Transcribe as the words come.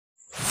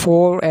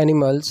Four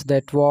animals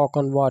that walk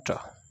on water.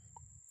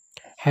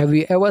 Have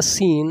you ever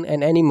seen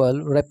an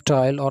animal,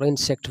 reptile, or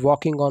insect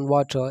walking on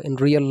water in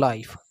real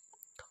life?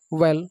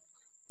 Well,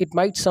 it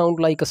might sound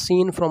like a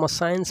scene from a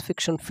science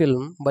fiction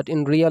film, but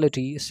in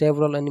reality,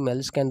 several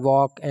animals can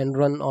walk and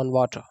run on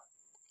water.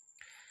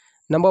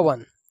 Number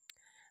 1.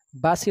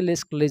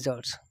 Basilisk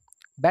lizards.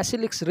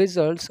 Basilisk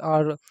lizards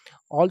are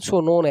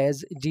also known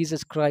as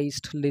Jesus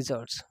Christ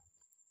lizards.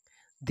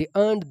 They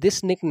earned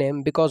this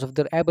nickname because of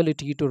their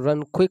ability to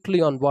run quickly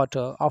on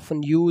water,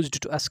 often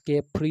used to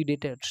escape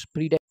predators.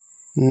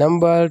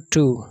 Number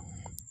 2.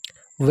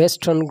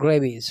 Western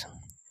gravies.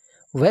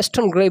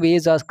 Western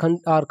gravies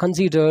are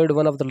considered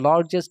one of the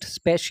largest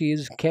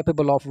species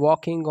capable of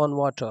walking on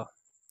water.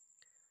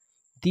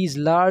 These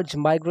large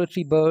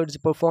migratory birds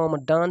perform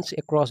a dance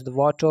across the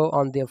water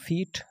on their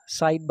feet,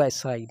 side by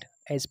side,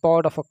 as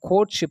part of a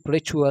courtship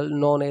ritual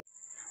known as.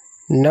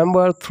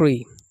 Number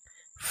 3.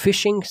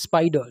 Fishing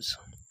spiders.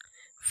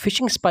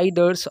 Fishing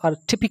spiders are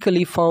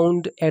typically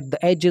found at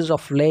the edges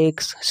of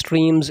lakes,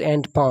 streams,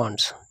 and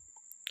ponds.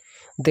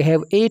 They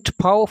have 8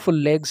 powerful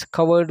legs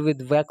covered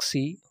with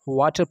waxy,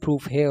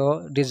 waterproof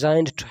hair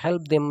designed to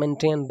help them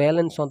maintain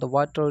balance on the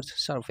water's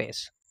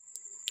surface.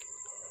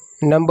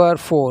 Number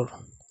 4.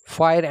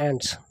 Fire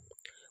ants.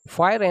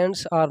 Fire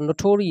ants are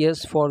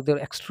notorious for their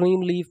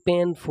extremely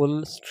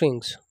painful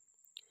stings.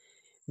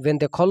 When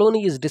the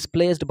colony is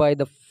displaced by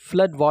the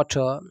flood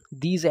water,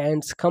 these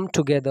ants come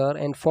together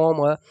and form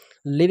a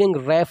living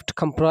raft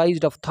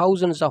comprised of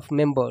thousands of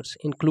members,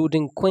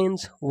 including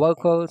queens,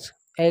 workers,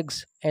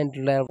 eggs, and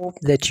larvae. Hope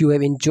that you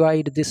have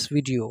enjoyed this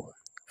video.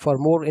 For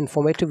more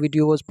informative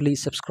videos,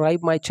 please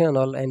subscribe my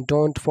channel and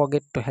don't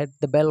forget to hit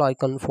the bell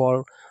icon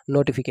for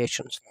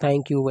notifications.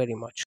 Thank you very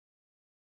much.